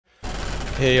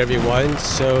Hey everyone,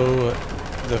 so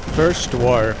the first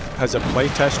Dwarf has a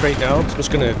playtest right now, so I'm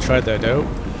just gonna try that out.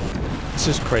 This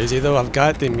is crazy though, I've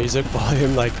got the music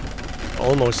volume like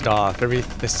almost off.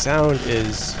 The sound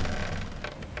is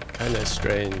kind of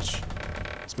strange.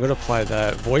 So I'm gonna apply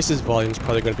that. Voices volume is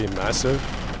probably gonna be massive.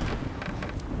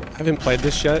 I haven't played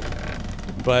this yet,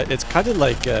 but it's kind of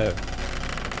like a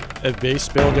base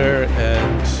builder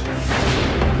and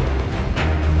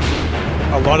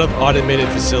a lot of automated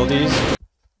facilities.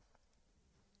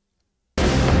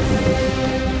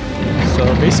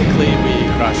 So basically we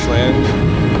crash land.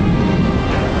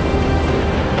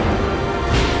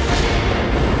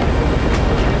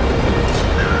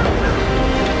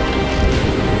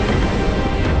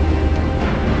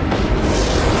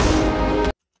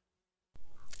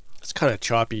 It's kind of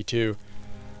choppy too.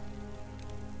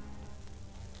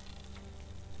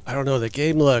 I don't know, the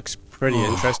game looks pretty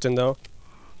interesting though.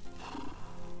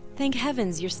 Thank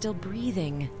heavens you're still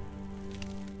breathing.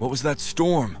 What was that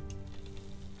storm?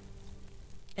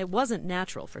 It wasn't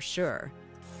natural for sure.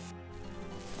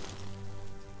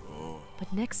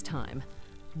 But next time,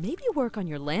 maybe work on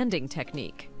your landing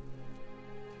technique.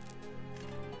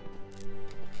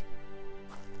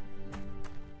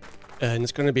 And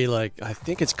it's going to be like, I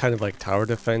think it's kind of like tower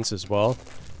defense as well.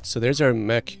 So there's our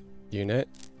mech unit.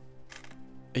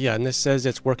 Yeah, and this says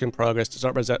it's work in progress. Does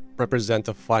not represent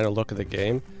the final look of the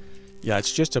game. Yeah,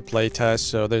 it's just a play test,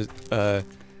 so there's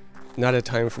not a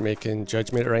time for making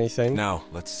judgment or anything. Now,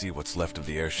 let's see what's left of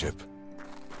the airship.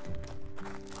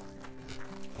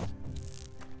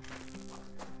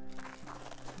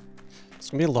 It's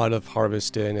going to be a lot of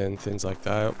harvesting and things like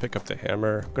that. I'll pick up the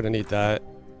hammer. I'm going to need that.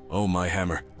 Oh, my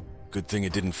hammer. Good thing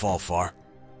it didn't fall far.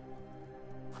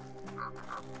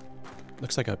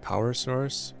 Looks like a power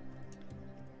source.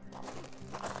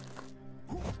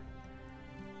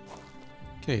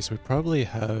 Okay, so we probably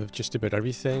have just about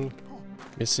everything.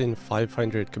 Missing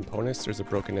 500 components. There's a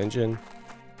broken engine.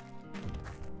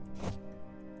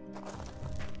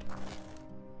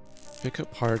 Pick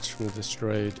up parts from the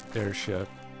destroyed airship.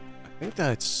 I think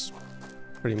that's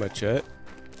pretty much it.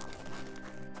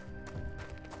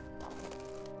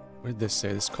 What did this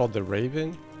say? This is called the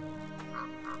Raven?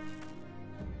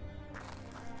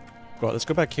 Well, let's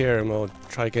go back here and we'll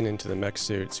try getting into the mech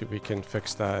suit, see if we can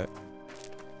fix that.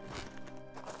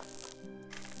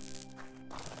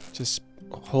 Just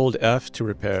hold F to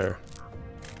repair.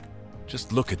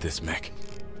 Just look at this mech.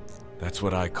 That's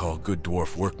what I call good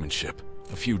dwarf workmanship.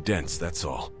 A few dents, that's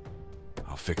all.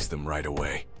 I'll fix them right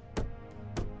away.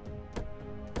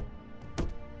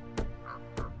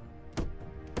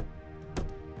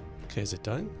 Okay, is it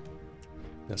done?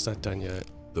 No, it's not done yet.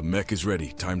 The mech is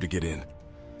ready. Time to get in.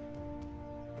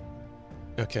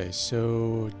 Okay,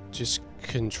 so just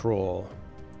control.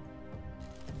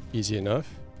 Easy enough.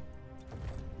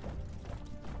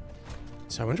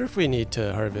 So I wonder if we need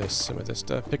to harvest some of this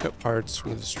stuff. Pick up parts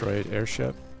from the destroyed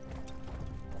airship.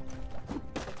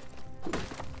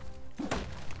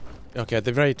 Okay, at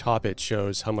the very top it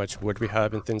shows how much wood we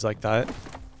have and things like that.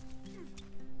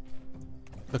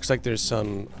 Looks like there's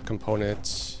some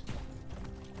components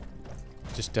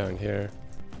just down here.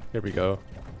 Here we go.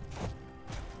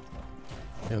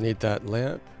 You'll need that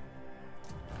lamp.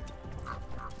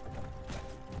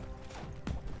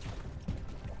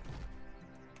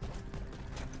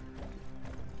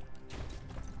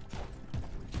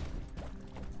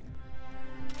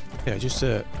 Yeah, just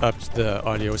upped the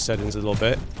audio settings a little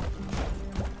bit.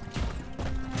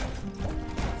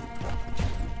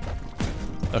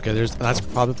 Okay, that's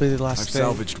probably the last thing. I've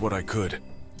salvaged what I could.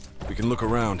 We can look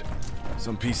around.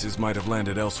 Some pieces might have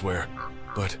landed elsewhere,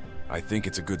 but I think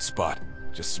it's a good spot.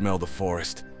 Just smell the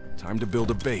forest. Time to build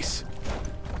a base.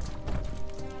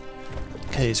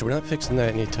 Okay, so we're not fixing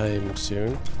that anytime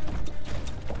soon.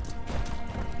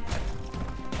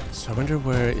 So I wonder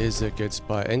where is a good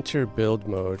spot. Enter build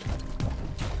mode.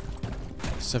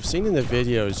 So I've seen in the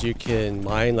videos you can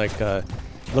mine like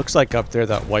looks like up there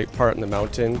that white part in the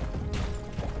mountain.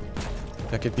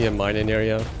 That could be a mining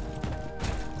area.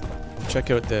 Check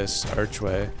out this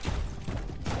archway.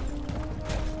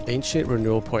 Ancient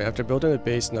renewal point. After building a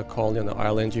base in a colony on the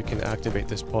island, you can activate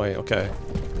this point. Okay.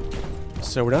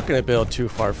 So we're not going to build too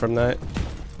far from that.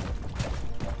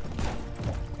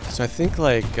 So I think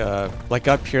like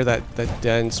up here, that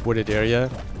dense wooded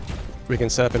area, we can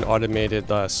set up an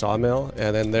automated sawmill,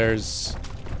 and then there's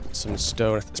some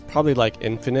stone. It's probably like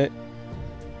infinite.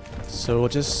 So we'll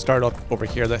just start up over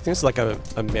here. I think it's like a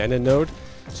mana node.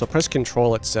 So press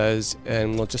control, it says,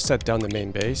 and we'll just set down the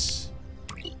main base.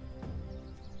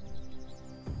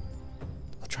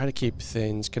 I'll try to keep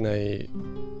things. Can I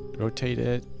rotate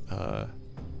it?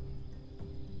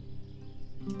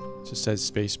 It just says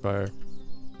spacebar.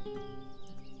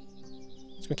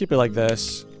 Just gonna keep it like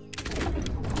this.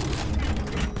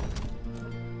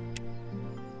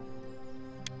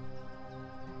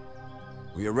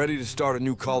 We are ready to start a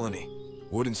new colony.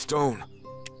 Wood and stone,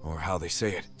 or how they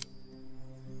say it.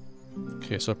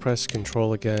 Okay, so press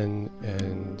control again,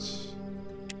 and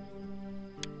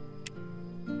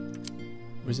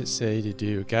what does it say to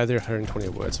do? Gather 120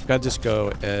 wood. So I've got to just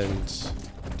go and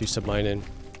do some mining.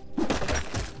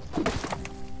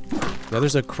 Now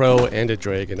there's a crow and a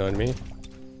dragon on me.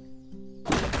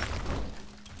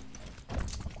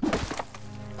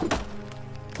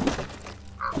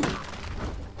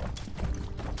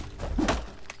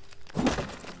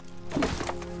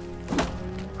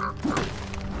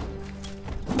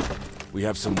 We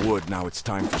have some wood, now it's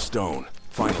time for stone.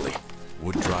 Finally,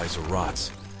 wood dries or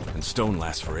rots, and stone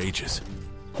lasts for ages.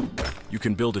 You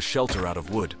can build a shelter out of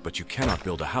wood, but you cannot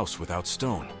build a house without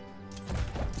stone.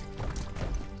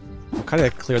 I'll kind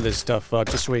of clear this stuff up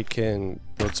just so we can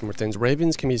build some more things.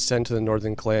 Ravens can be sent to the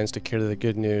northern clans to carry the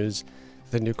good news.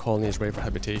 The new colony is ready for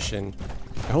habitation.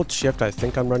 I hold shift, I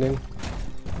think I'm running.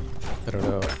 I don't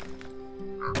know.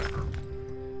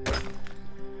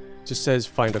 Just says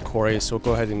find a quarry, so we'll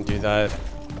go ahead and do that.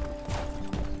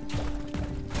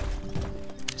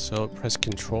 So press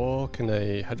control.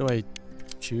 How do I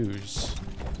choose?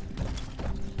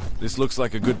 This looks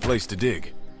like a good place to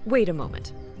dig. Wait a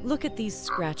moment. Look at these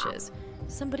scratches.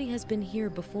 Somebody has been here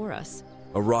before us.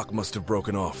 A rock must have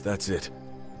broken off, that's it.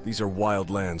 These are wild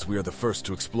lands, we are the first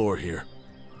to explore here.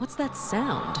 What's that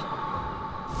sound?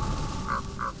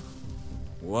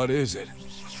 What is it?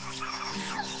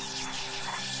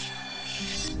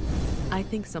 I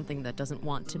think something that doesn't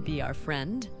want to be our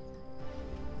friend.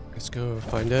 Let's go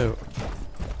find out.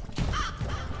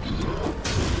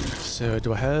 So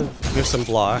do I have... Here's some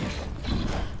block.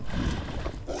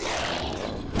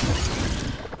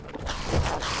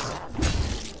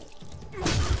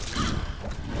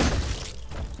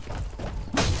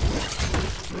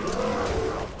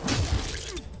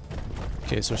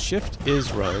 Okay, so shift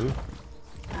is run.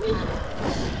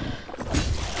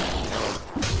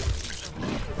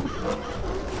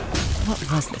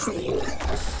 What was this thing?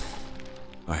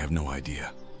 I have no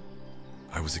idea.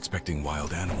 I was expecting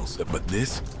wild animals, but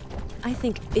this? I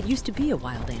think it used to be a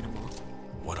wild animal.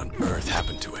 What on earth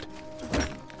happened to it?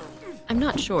 I'm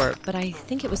not sure, but I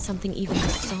think it was something even the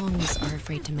songs are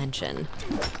afraid to mention.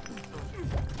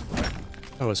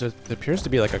 Oh, so it appears to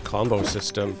be like a combo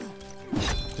system.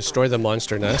 Destroy the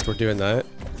monster nest, we're doing that.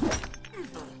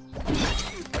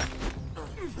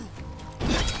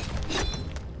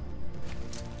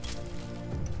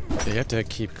 You have to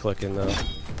keep clicking though.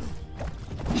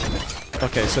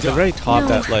 Okay, so at the very top,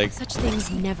 that like... such things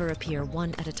never appear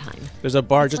one at a time. There's a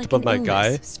bar It's just like above an my guy.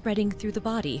 illness spreading through the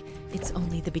body. It's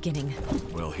only the beginning.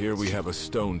 Well, here we have a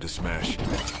stone to smash.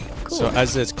 Cool. So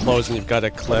as it's closing, you've got to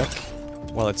click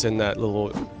while it's in that little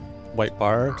white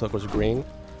bar until it goes green.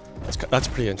 That's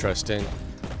pretty interesting.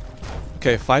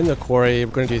 Okay, find the quarry.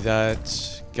 We're going to do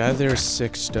that. Gather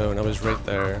 6 stone. I was right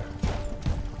there.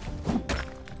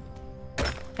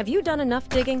 Have you done enough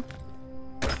digging?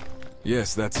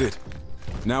 Yes, that's it.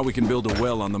 Now we can build a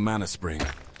well on the mana spring.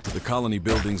 The colony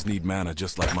buildings need mana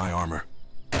just like my armor.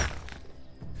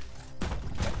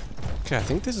 Okay, I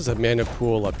think this is a mana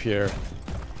pool up here.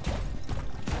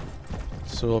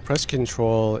 So we'll press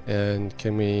control and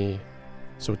can we...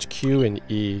 So it's Q and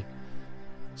E.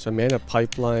 So mana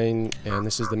pipeline, and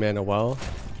this is the mana well.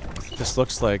 This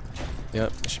looks like...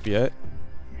 Yep, that should be it.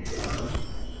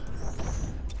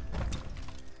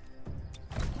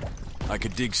 I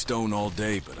could dig stone all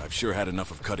day, but I've sure had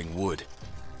enough of cutting wood.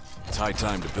 It's high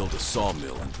time to build a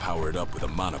sawmill and power it up with a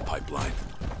mana pipeline.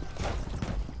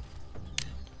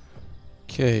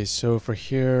 Okay, so for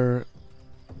here...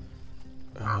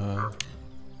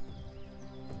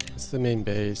 that's the main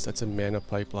base, that's a mana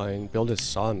pipeline. Build a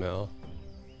sawmill.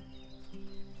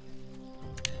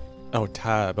 Oh,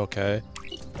 tab, okay.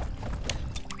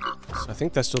 So I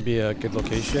think this will be a good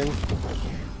location.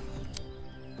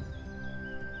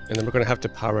 And then we're going to have to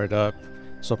power it up.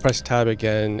 So I'll press tab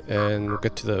again and we'll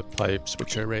get to the pipes,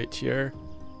 which are right here.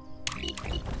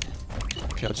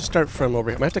 Okay, I'll just start from over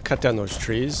here. I might have to cut down those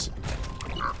trees.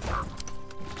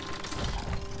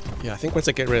 Yeah, I think once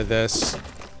I get rid of this,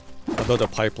 I'll build a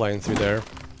pipeline through there.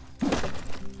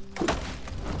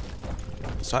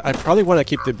 So I probably want to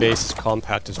keep the base as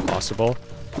compact as possible.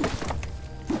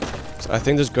 So I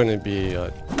think there's going to be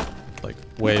like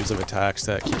waves of attacks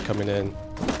that keep coming in.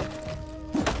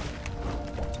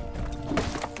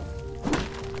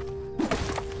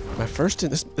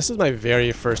 This is my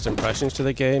very first impressions to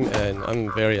the game, and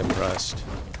I'm very impressed.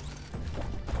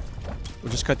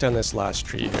 We'll just cut down this last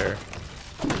tree here.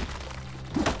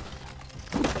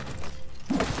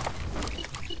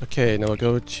 Okay, now we'll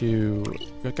go to...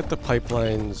 We'll get the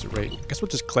pipelines right... I guess we'll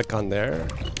just click on there.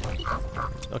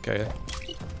 Okay.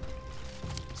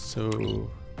 So...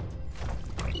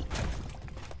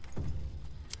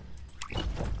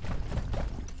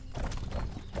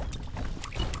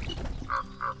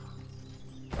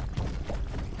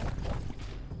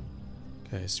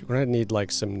 Okay, so we're gonna need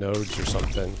like some nodes or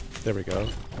something. There we go.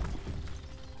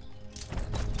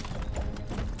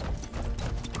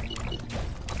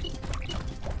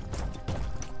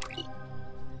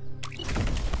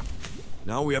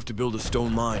 Now we have to build a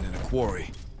stone mine and a quarry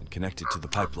and connect it to the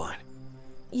pipeline.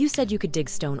 You said you could dig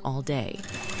stone all day.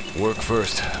 Work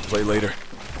first, play later.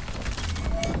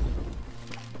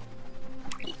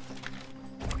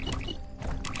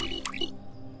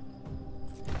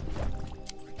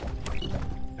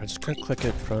 I'm just gonna click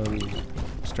it from...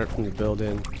 Start from the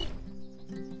building.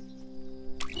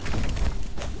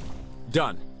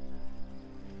 Done.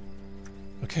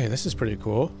 Okay, this is pretty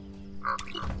cool.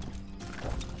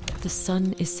 The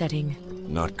sun is setting.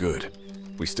 Not good.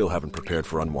 We still haven't prepared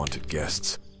for unwanted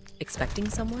guests. Expecting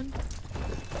someone?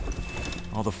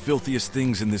 All the filthiest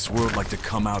things in this world like to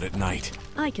come out at night.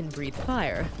 I can breathe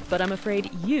fire, but I'm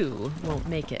afraid you won't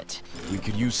make it. We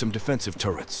could use some defensive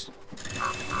turrets.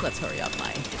 Let's hurry up,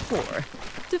 my poor,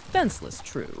 defenseless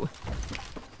true.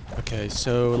 Okay,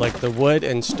 so like the wood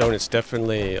and stone, it's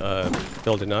definitely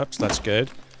building up, so that's good.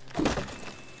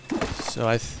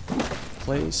 So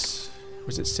place, what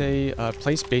does it say?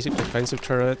 Place basic defensive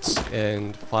turrets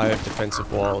and 5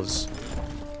 defensive walls.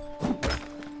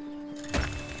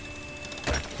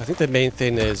 I think the main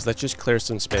thing is let's just clear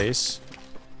some space.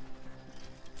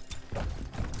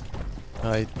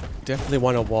 I definitely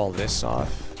want to wall this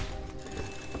off.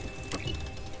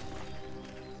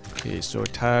 Okay, so a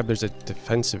tab, there's a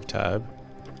defensive tab.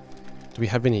 Do we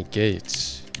have any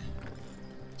gates?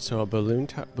 So a balloon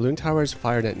tower is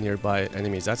fired at nearby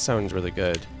enemies. That sounds really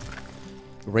good.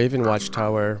 Raven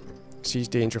watchtower sees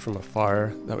danger from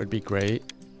afar. That would be great.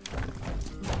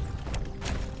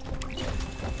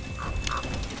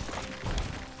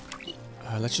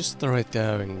 Let's just throw it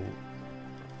down.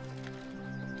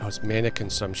 Oh, it's mana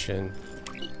consumption.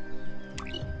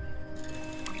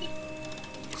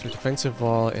 So defensive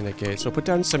wall and a gate. So we'll put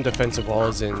down some defensive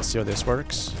walls and see how this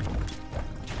works.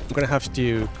 I'm gonna have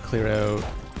to clear out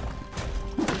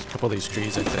a couple of these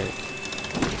trees, I think.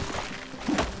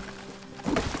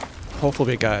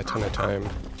 Hopefully we got a ton of time.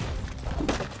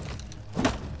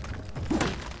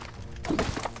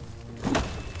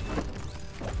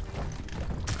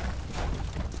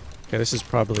 Okay, this is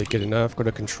probably good enough. Go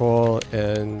to control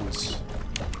and...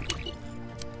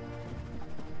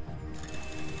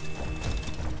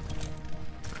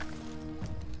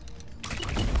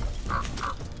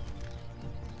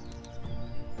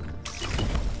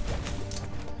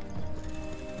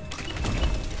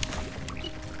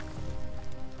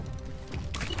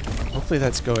 Hopefully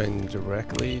that's going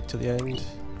directly to the end.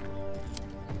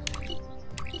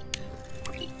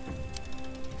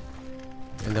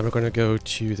 And then we're going to go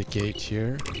to the gate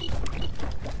here.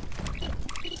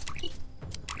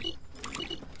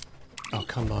 Oh,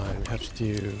 come on. We have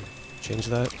to change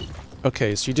that.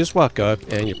 Okay, so you just walk up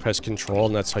and you press control,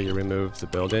 and that's how you remove the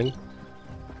building.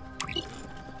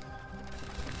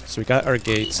 So we got our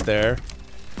gates there.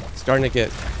 It's starting to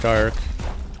get dark.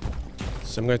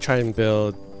 So I'm going to try and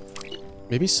build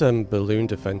maybe some balloon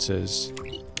defenses.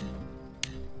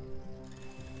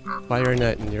 Fire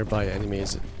net nearby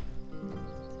enemies.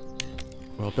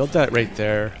 We'll build that right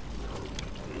there.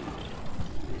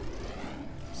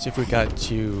 See if we got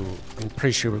to... I'm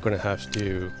pretty sure we're going to have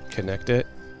to connect it.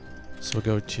 So we'll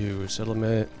go to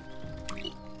settlement.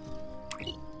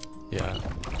 Yeah.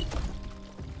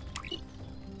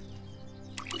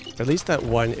 At least that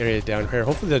one area down here.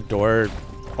 Hopefully the door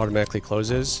automatically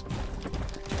closes.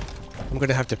 I'm going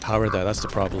to have to power that. That's the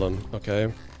problem.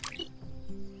 Okay.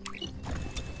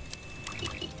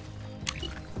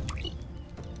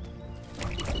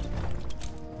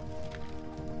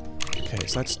 Okay,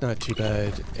 so that's not too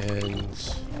bad, and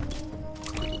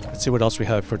let's see what else we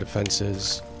have for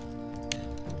defenses.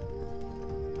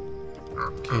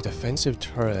 Okay, defensive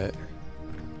turret.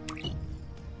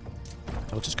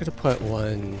 I'm just gonna put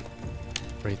one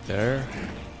right there.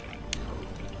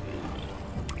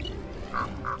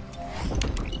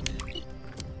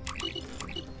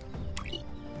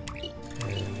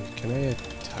 And can I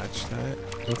attach that?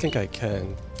 I don't think I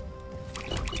can.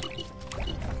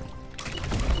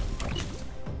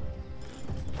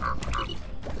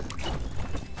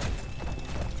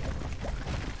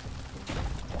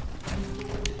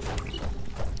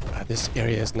 This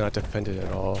area is not defended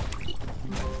at all.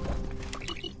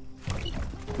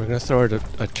 We're gonna throw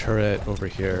a turret over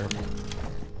here.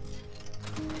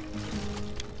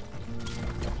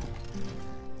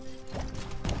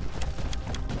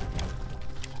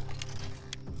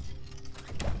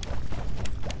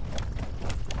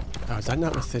 Oh, is that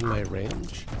not within my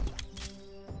range?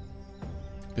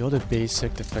 Build a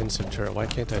basic defensive turret. Why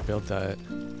can't I build that?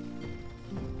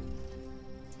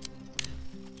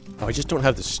 Oh, I just don't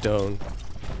have the stone.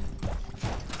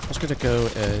 I'm just gonna go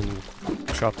and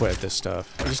chop away at this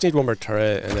stuff. I just need one more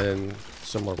turret and then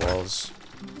some more walls.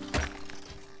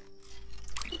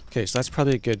 Okay, so that's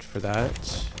probably good for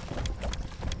that.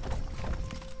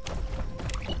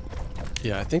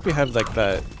 Yeah, I think we have like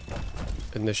that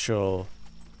initial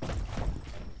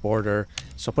border.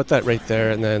 So I'll put that right there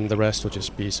and then the rest will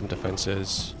just be some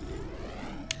defenses.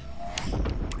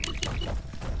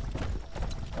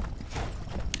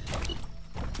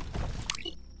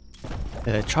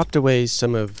 And I chopped away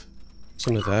some of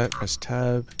that. Press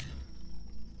tab.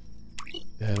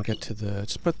 And get to the,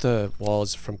 just put the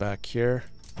walls from back here.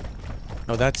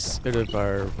 Oh, that's out of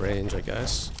our range, I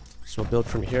guess. So we'll build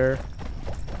from here.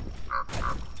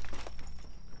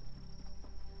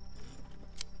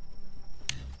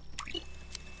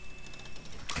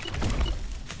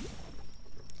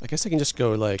 I guess I can just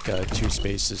go like 2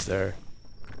 spaces there.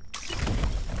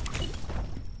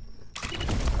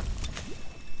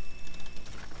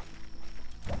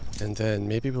 And then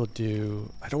maybe we'll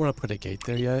do... I don't want to put a gate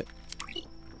there yet.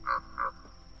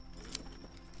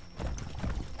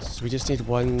 So we just need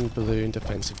one balloon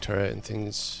defensive turret and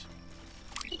things...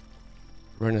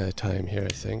 Run out of time here,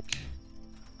 I think.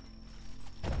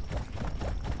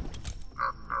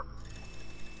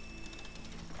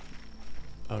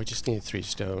 Oh, we just need 3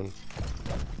 stone.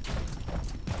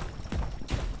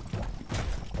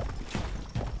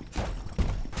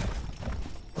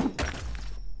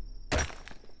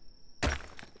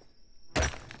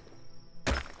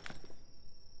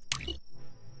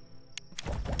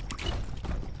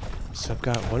 So I've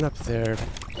got one up there.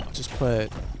 I'll just put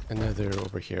another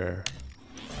over here.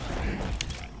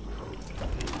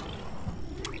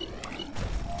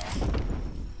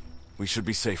 We should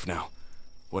be safe now.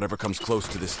 Whatever comes close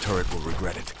to this turret will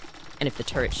regret it. And if the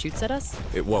turret shoots at us?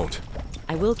 It won't.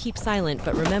 I will keep silent,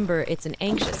 but remember, it's an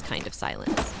anxious kind of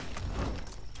silence.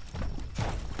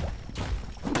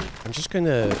 I'm just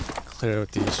gonna clear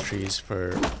out these trees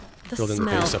for building the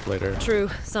base up later. True,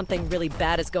 something really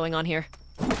bad is going on here.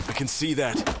 I can see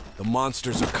that. The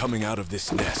monsters are coming out of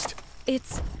this nest.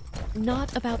 It's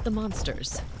not about the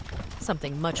monsters.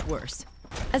 Something much worse.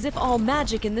 As if all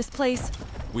magic in this place...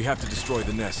 We have to destroy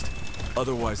the nest.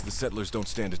 Otherwise, the settlers don't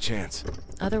stand a chance.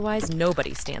 Otherwise,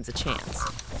 nobody stands a chance.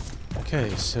 Okay,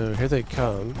 so here they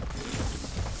come.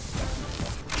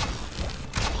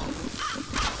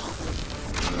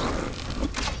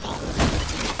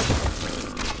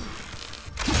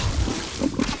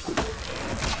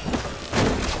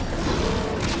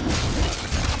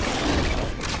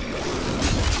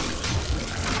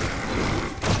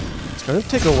 It's going to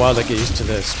take a while to get used to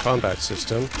this combat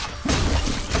system.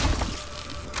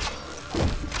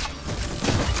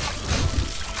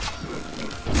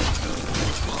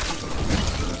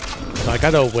 I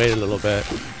gotta wait a little bit.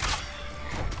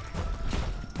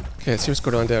 Okay, let's see what's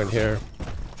going on down here.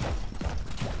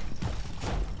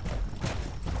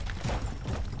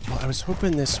 Well, I was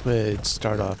hoping this would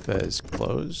start off as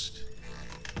closed.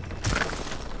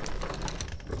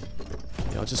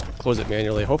 Yeah, I'll just close it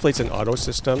manually. Hopefully it's an auto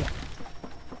system.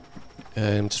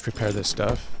 And just repair this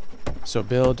stuff. So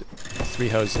build 3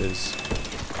 houses.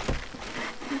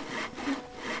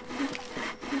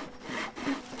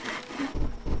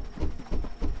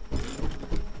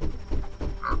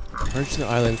 Purge the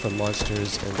island from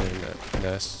monsters and their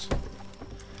nests.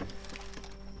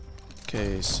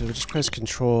 Okay, so we'll just press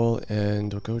Control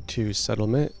and we'll go to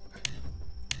Settlement.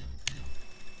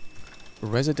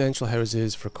 Residential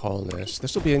houses for colonists.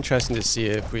 This will be interesting to see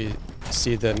if we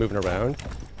see them moving around.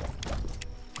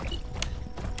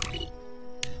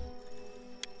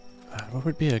 What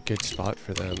would be a good spot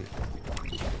for them?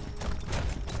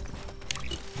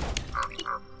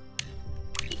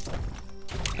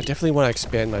 I definitely want to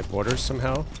expand my borders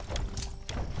somehow.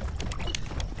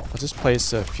 I'll just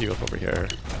place a few up over here.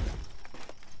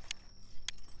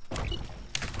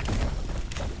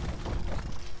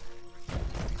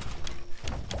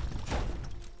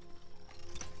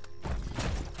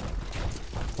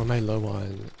 What am I low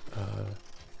on?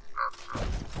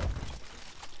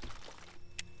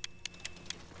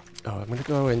 Oh, I'm gonna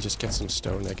go and just get some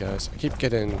stone, I guess. I keep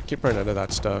running out of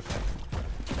that stuff.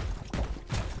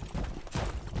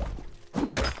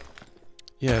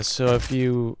 Yeah, so if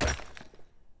you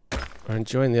are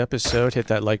enjoying the episode, hit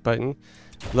that like button.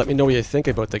 Let me know what you think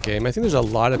about the game. I think there's a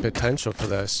lot of potential for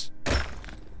this.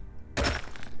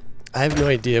 I have no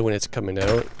idea when it's coming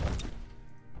out.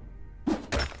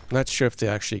 Not sure if they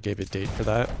actually gave a date for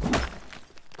that.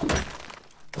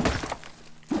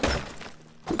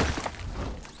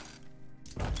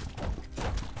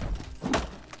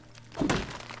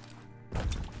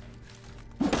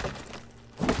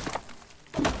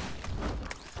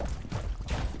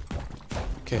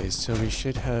 Okay, so we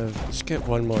should have... Let's get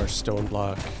one more stone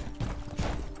block.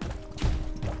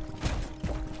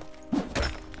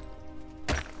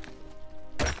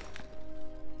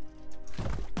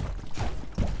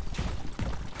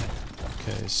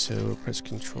 Okay, so press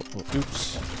control... Oh,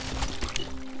 oops.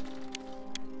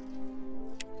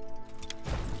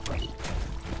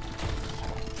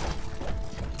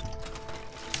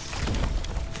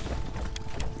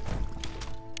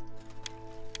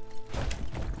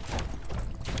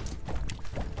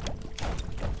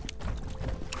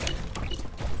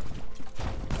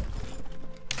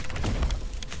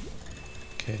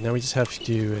 Okay, now we just have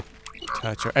to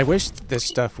attach our... I wish this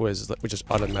stuff would just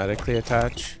automatically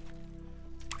attach.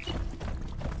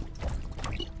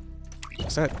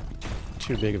 It's not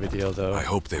too big of a deal, though. I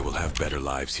hope they will have better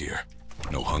lives here.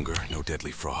 No hunger, no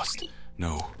deadly frost.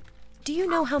 No. Do you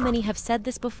know how many have said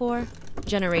this before?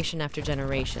 Generation after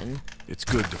generation. It's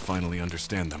good to finally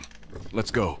understand them.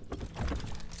 Let's go.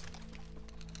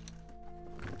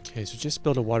 Okay, so just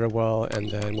build a water well, and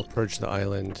then we'll purge the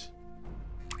island.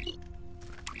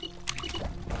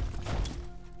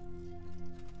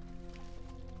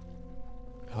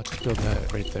 I'll just build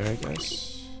that right there, I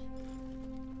guess.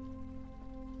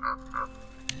 Oh,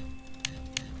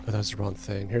 that was the wrong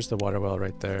thing. Here's the water well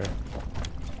right there.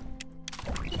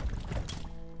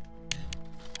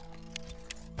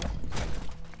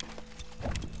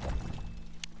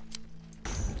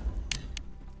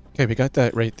 Okay, we got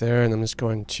that right there, and I'm just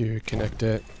going to connect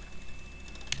it.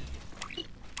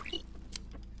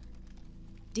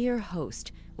 Dear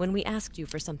host, when we asked you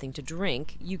for something to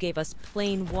drink, you gave us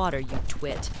plain water, you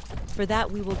twit. For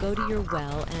that, we will go to your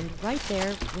well, and right there,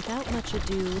 without much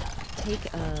ado, take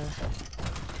a...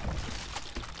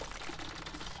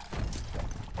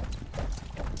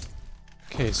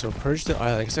 Okay, so purge the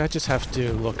island, because I just have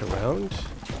to look around.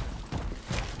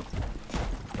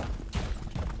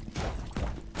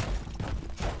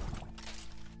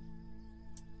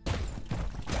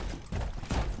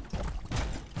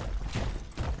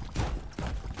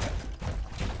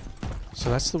 So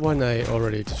that's the one I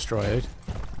already destroyed.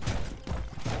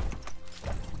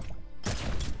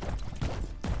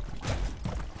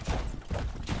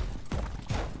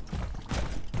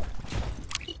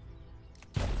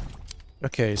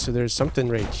 Okay, so there's something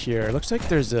right here. It looks like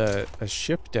there's a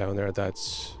ship down there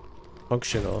that's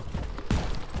functional.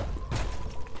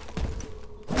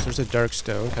 So there's a dark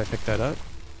stone. Can I pick that up?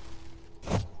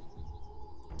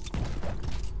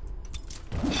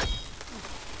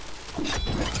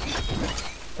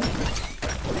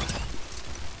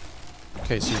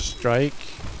 Okay, so you strike.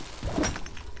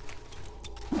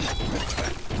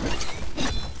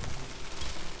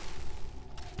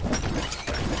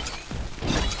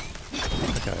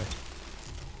 Okay.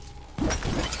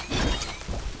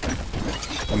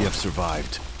 We have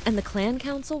survived. And the clan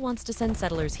council wants to send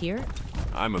settlers here?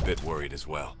 I'm a bit worried as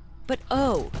well. But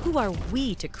oh, who are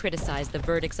we to criticize the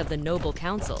verdicts of the noble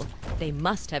council? They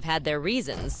must have had their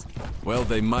reasons. Well,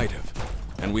 they might have.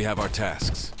 And we have our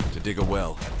tasks. To dig a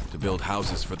well, to build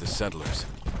houses for the settlers.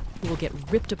 Who will get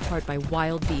ripped apart by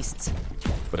wild beasts.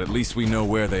 But at least we know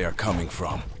where they are coming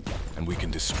from. And we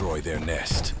can destroy their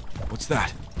nest. What's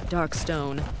that? Dark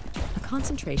stone. A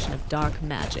concentration of dark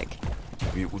magic.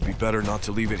 Maybe it would be better not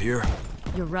to leave it here.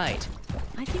 You're right.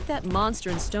 I think that monster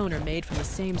and stone are made from the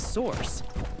same source.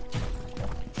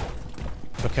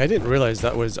 Okay, I didn't realize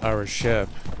that was our ship.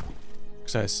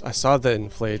 Because I saw the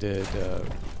inflated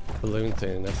balloon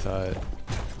thing and I thought,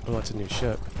 oh, that's a new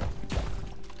ship.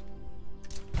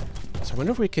 So I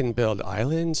wonder if we can build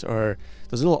islands or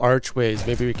those little archways.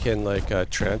 Maybe we can like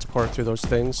transport through those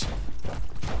things.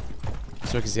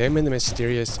 So examine the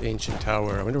mysterious ancient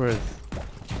tower. I wonder where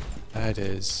that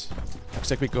is. Looks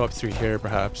like we go up through here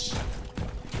perhaps.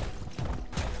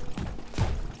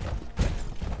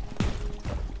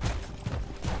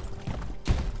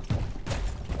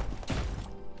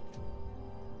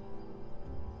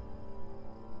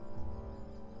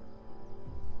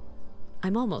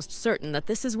 I'm almost certain that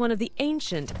this is one of the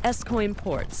ancient Escoim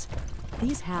ports.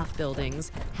 These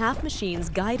half-buildings, half-machines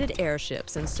guided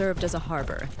airships and served as a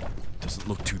harbor. Doesn't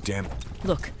look too damp.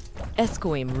 Look,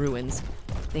 Escoim ruins.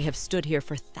 They have stood here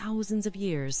for thousands of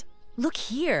years. Look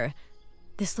here!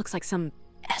 This looks like some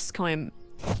Escoim...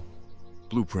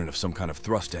 Blueprint of some kind of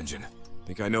thrust engine.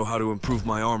 Think I know how to improve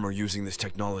my armor using this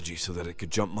technology so that it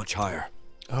could jump much higher.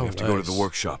 Oh, I have to go to the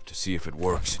workshop to see if it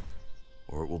works,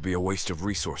 or it will be a waste of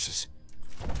resources.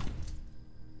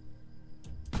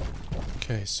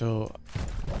 Okay, so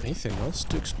anything else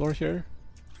to explore here?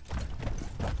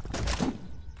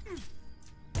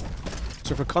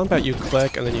 So for combat, you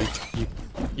click and then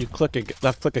you click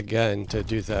left click again to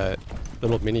do that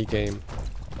little mini game.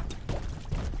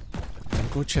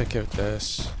 Go check out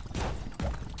this.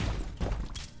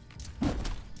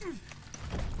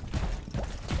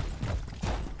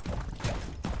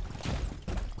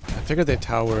 I figured the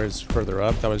tower is further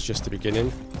up. That was just the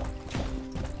beginning.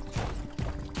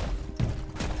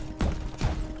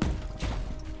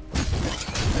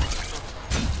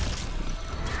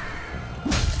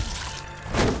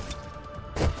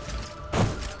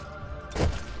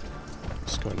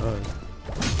 What's going on?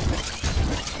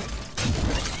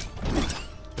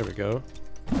 There we go.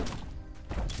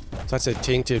 So that's a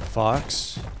tainted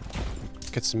fox.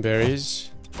 Get some berries.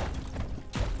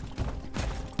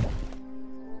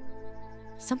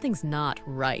 Something's not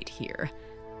right here.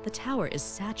 The tower is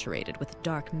saturated with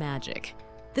dark magic.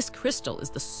 This crystal is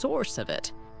the source of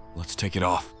it. Let's take it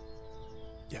off.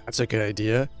 Yeah, that's a good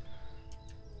idea.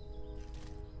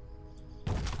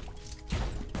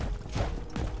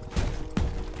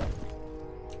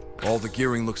 All the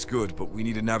gearing looks good, but we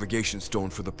need a navigation stone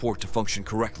for the port to function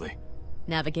correctly.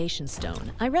 Navigation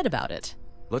stone. I read about it.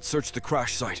 Let's search the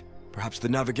crash site. Perhaps the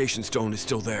navigation stone is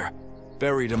still there,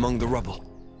 buried among the rubble.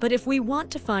 But if we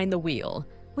want to find the wheel,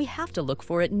 we have to look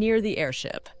for it near the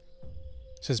airship.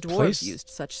 It says Dwarves place. used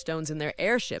such stones in their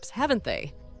airships, haven't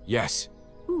they? Yes.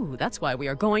 Ooh, that's why we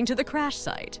are going to the crash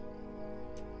site.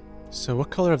 So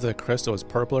what color of the crystal is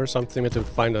purple or something? We have to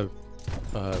find a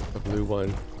blue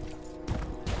one.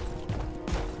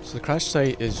 So the crash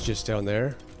site is just down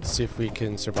there. Let's see if we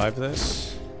can survive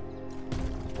this.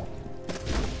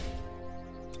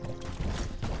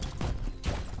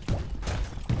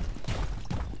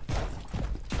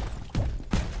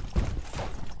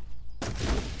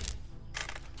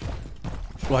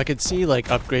 Well, I could see like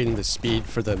upgrading the speed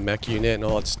for the mech unit and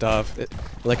all that stuff.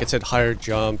 Like it said, higher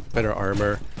jump, better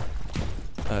armor.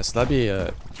 So that'd be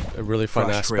a really fun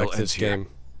Crash trail aspect of this ends here. game.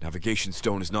 Navigation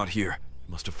stone is not here.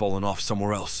 It must have fallen off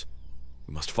somewhere else.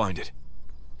 We must find it.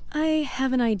 I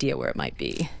have an idea where it might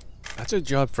be. That's a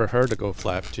job for her to go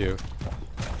flap to.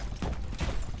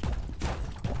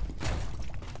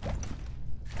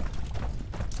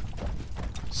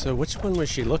 So which one was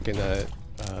she looking at?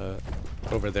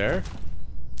 Over there?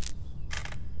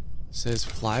 It says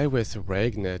fly with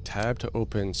Ragna. Tab to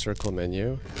open circle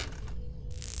menu.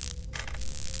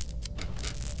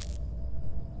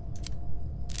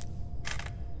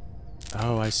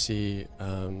 Oh, I see.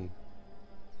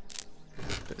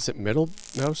 Is it middle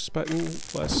mouse button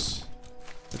plus?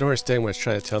 I don't understand what it's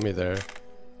trying to tell me there.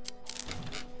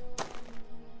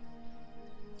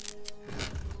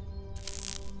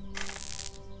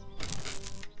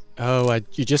 Oh,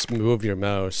 you just move your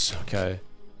mouse. Okay.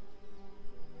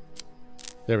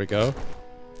 There we go.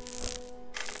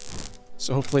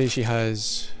 So hopefully she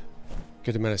has a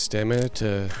good amount of stamina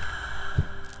to...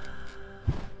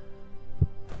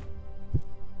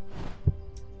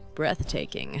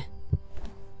 Breathtaking.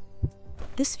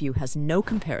 This view has no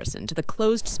comparison to the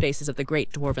closed spaces of the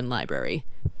Great Dwarven Library.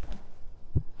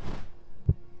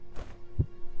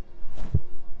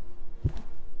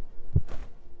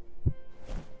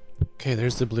 Okay,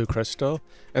 there's the blue crystal.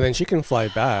 And then she can fly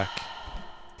back.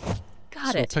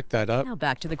 Got So it. pick that up. Now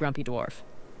back to the grumpy dwarf.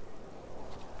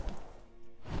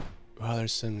 Wow,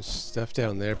 there's some stuff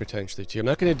down there potentially too. I'm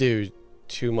not going to do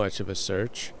too much of a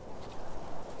search.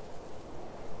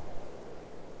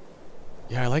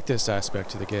 Yeah, I like this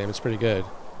aspect of the game. It's pretty good.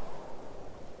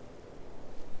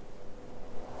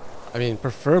 I mean,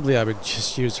 preferably I would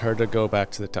just use her to go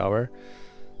back to the tower.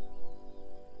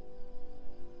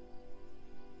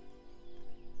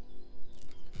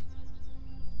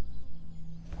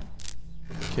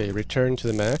 Okay, return to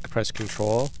the mech, press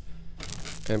control,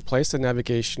 and place the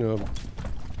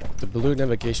blue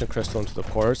navigation crystal into the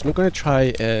ports. I'm going to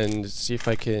try and see if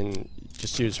I can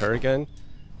just use her again.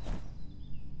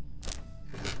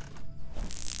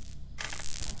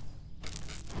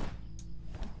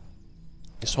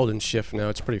 Just holding shift now,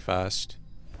 it's pretty fast.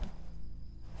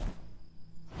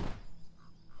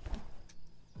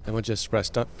 And we'll just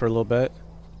rest up for a little bit.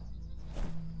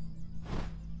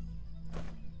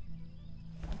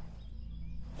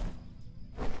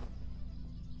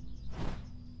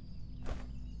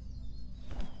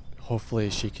 hopefully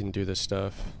she can do this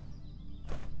stuff.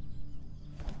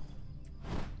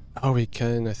 Oh, we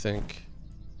can, I think.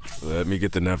 Let me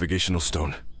get the navigational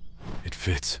stone. It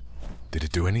fits. Did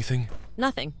it do anything?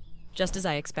 Nothing. Just as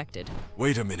I expected.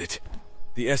 Wait a minute.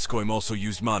 The Escoim also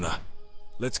used mana.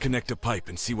 Let's connect a pipe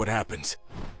and see what happens.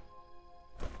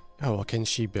 Oh, well, can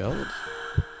she build?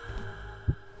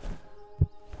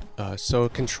 So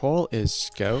control is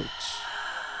scout.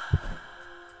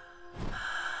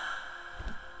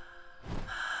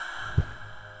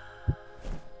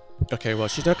 Okay, well,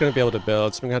 she's not going to be able to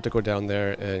build, so I'm going to have to go down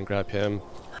there and grab him.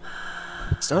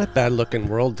 It's not a bad looking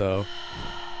world, though.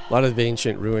 A lot of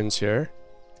ancient ruins here.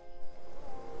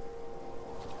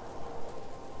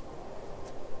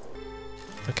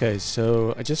 Okay,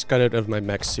 so I just got out of my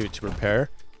mech suit to repair.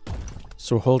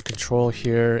 So we'll hold control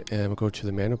here and we'll go to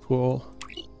the mana pool.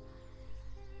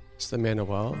 It's the mana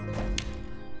well.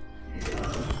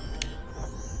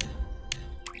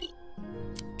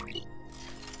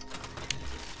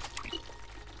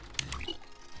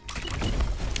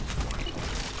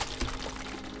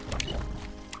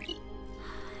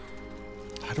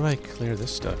 How do I clear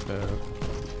this stuff out?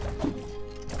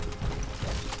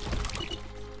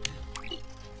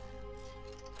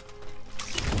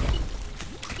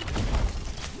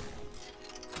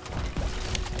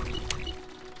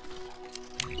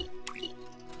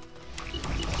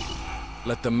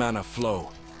 Let the mana flow.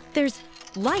 There's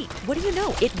light. What do you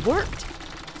know? It worked.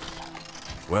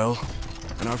 Well,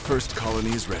 and our first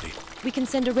colony is ready. We can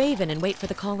send a raven and wait for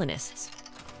the colonists.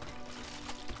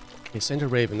 Okay, send a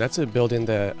raven. That's a building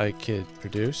that I could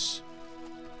produce.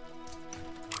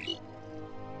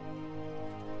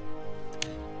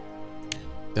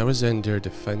 That was under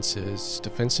defenses.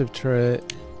 Defensive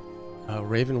turret.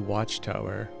 Raven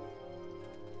watchtower.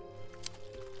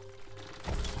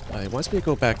 It wants me to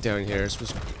go back down here, so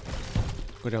let's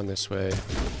go down this way.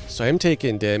 So I am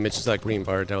taking damage, it's that green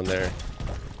bar down there.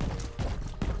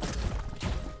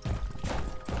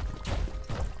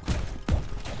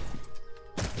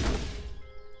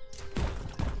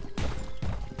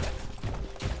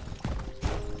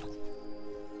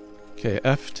 Okay,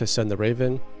 F to send the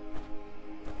raven.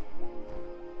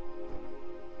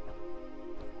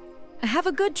 Have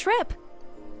a good trip.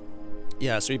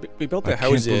 Yeah, so we built the I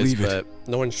can't houses, believe it. but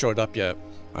no one showed up yet.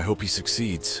 I hope he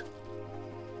succeeds.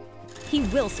 He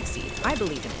will succeed. I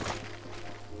believe in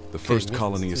it. The first Okay,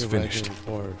 colony is the finished,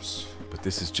 wagon dwarves. but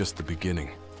this is just the beginning.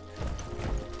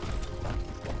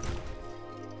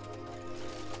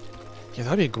 Yeah,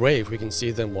 that'd be great if we can see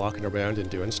them walking around and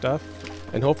doing stuff.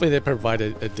 And hopefully they provide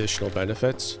additional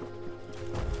benefits.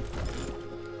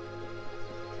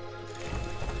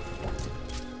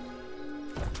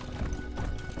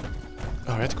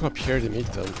 Oh, I have to go up here to meet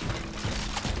them.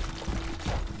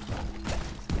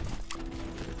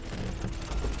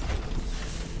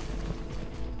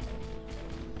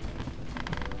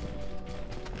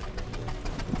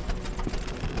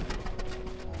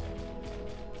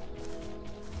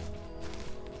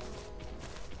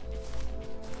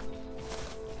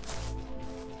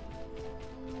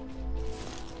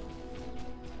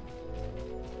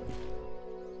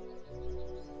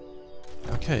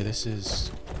 Okay, this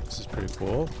is pretty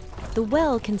cool. The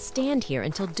well can stand here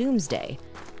until doomsday,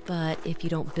 but if you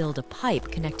don't build a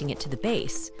pipe connecting it to the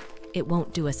base, it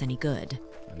won't do us any good.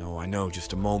 I know,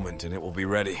 just a moment and it will be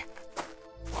ready.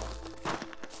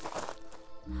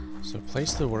 So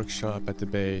place the workshop at the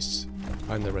base,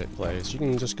 find the right place. You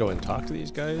can just go and talk to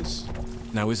these guys.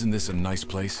 Now isn't this a nice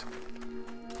place?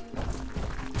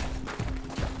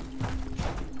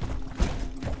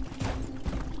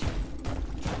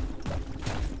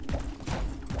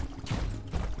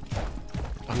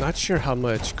 I'm not sure how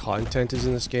much content is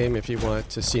in this game. If you want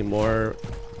to see more,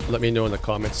 let me know in the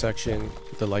comments section,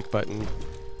 hit the like button.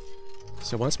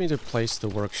 So it wants me to place the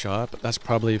workshop. That's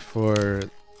probably for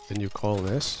the new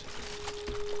colonists.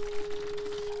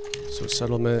 So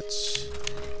settlements.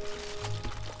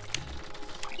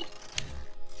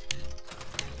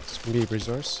 It's gonna be a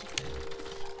resource.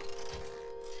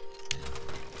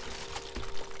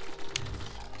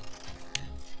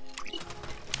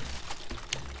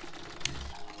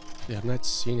 Yeah, I'm not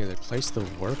seeing it. They placed the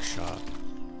workshop.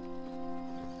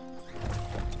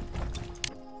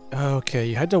 Okay,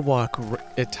 you had to walk.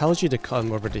 It tells you to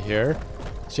come over to here.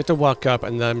 So you have to walk up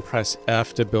and then press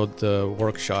F to build the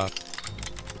workshop.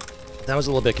 That was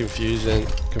a little bit confusing,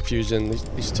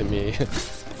 at least to me.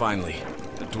 Finally,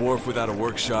 a dwarf without a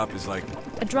workshop is like...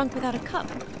 A drunk without a cup.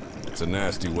 It's a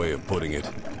nasty way of putting it,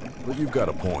 but you've got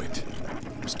a point.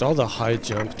 Just all the high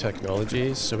jump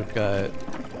technologies. So we've got...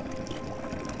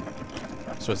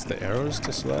 So it's the arrows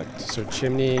to select. So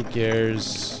chimney,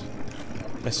 gears,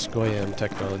 Escoium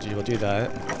technology, we'll do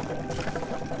that.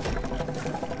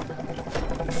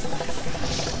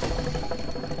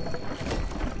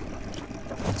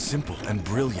 Simple and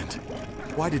brilliant.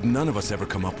 Why did none of us ever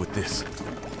come up with this?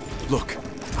 Look,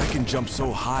 I can jump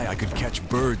so high I could catch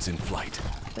birds in flight.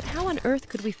 But how on earth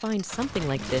could we find something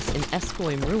like this in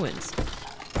Escoim ruins?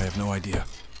 I have no idea.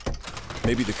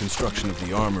 Maybe the construction of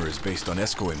the armor is based on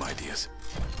Escoim ideas.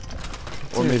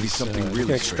 Or maybe something you really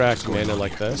can strange extract is going mana on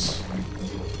like here. this.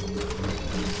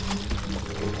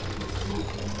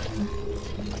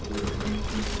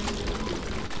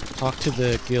 Talk to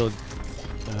the guild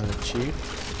chief.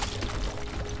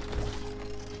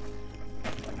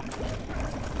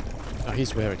 Oh,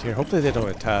 he's way right here. Hopefully they don't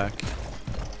attack.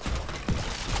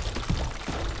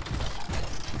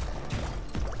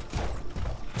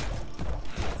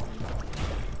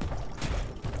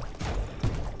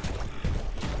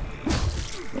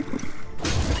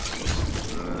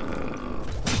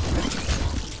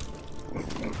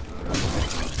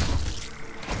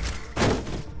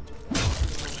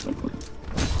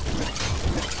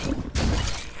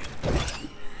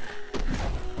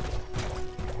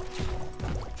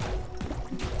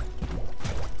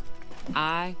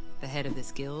 I, the head of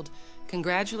this guild,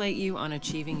 congratulate you on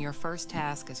achieving your first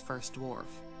task as First Dwarf.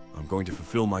 I'm going to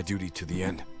fulfill my duty to the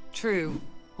end. True.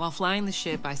 While flying the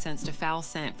ship, I sensed a foul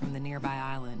scent from the nearby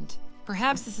island.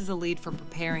 Perhaps this is a lead for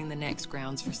preparing the next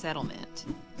grounds for settlement.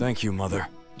 Thank you, Mother.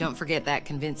 Don't forget that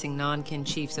convincing non-kin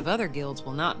chiefs of other guilds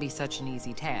will not be such an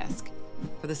easy task.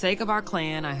 For the sake of our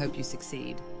clan, I hope you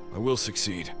succeed. I will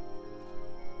succeed.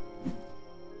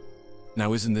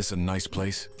 Now, isn't this a nice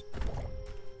place?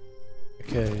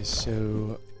 Okay,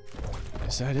 so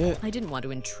is that it? I didn't want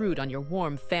to intrude on your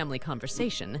warm family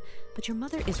conversation, but your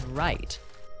mother is right.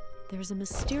 There's a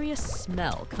mysterious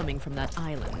smell coming from that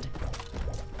island.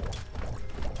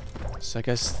 So I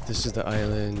guess this is the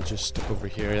island just over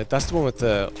here. That's the one with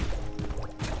the...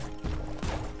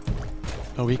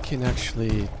 Oh, we can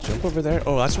actually jump over there?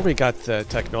 Oh, that's where we got the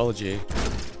technology.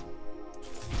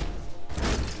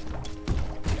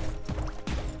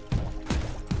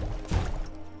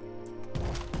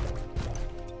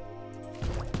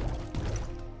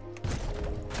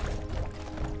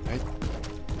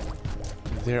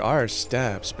 There are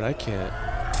steps, but I can't...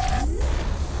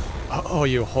 Oh,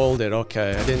 you hold it.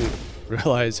 Okay, I didn't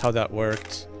realize how that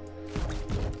worked.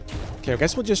 Okay, I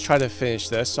guess we'll just try to finish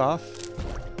this off.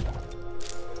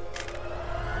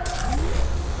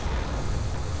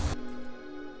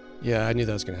 Yeah, I knew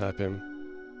that was gonna happen.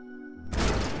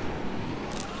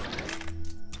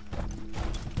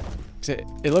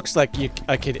 It looks like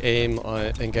I could aim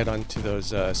on and get onto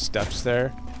those steps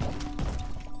there.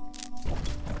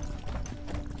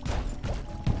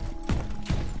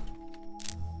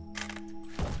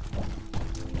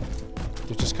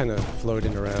 They're just kind of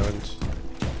floating around.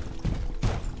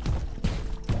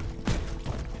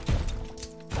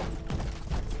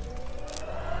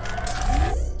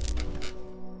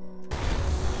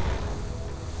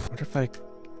 I wonder if I...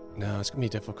 No, it's gonna be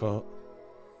difficult.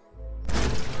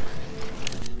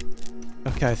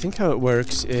 Okay, I think how it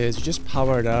works is you just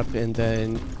power it up, and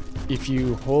then if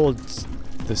you hold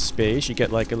the space, you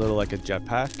get like a little, like a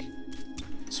jetpack.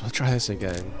 So I'll try this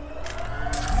again.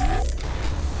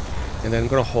 And then I'm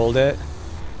gonna hold it.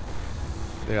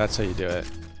 Yeah, that's how you do it.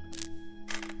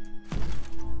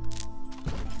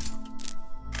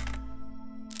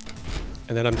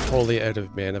 And then I'm totally out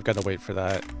of mana. I've got to wait for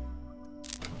that.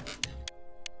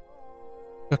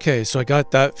 Okay, so I got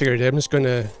that figured out. I'm just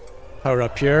gonna power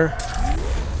up here.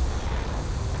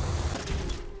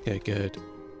 Okay, good.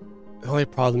 The only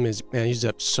problem is, man, I used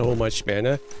up so much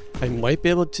mana. I might be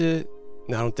able to...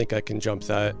 No, I don't think I can jump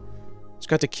that. Just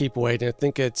got to keep waiting. I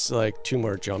think it's like 2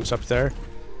 more jumps up there.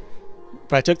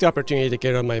 But I took the opportunity to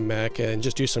get on my mech and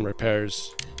just do some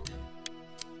repairs.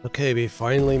 Okay, we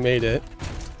finally made it.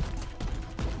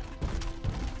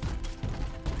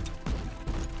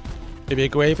 It'd be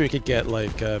great if we could get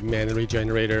like a mana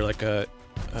regenerator, like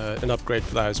an upgrade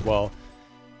for that as well.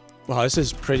 Wow, this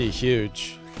is pretty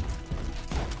huge.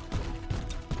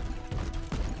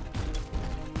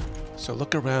 So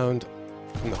look around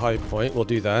from the high point. We'll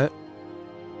do that.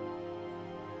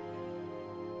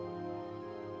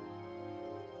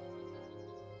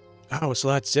 Oh, so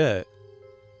that's it.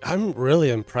 I'm really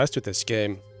impressed with this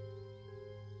game.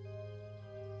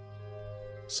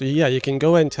 So yeah, you can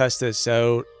go and test this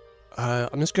out.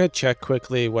 I'm just going to check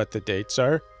quickly what the dates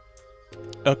are.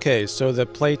 Okay, so the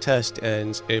playtest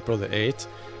ends April the 8th.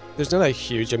 There's not a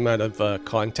huge amount of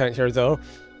content here though,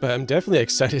 but I'm definitely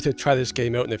excited to try this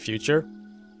game out in the future.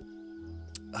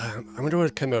 I wonder what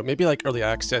it'll come out. Maybe like early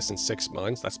access in 6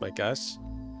 months, that's my guess.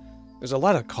 There's a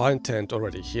lot of content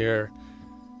already here.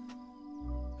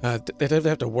 They definitely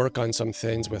have to work on some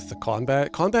things with the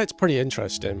combat. Combat's pretty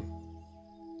interesting.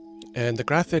 And the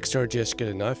graphics are just good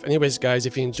enough. Anyways, guys,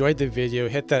 if you enjoyed the video,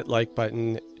 hit that like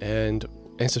button and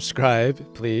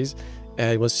subscribe, please.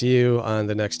 And we'll see you on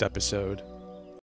the next episode.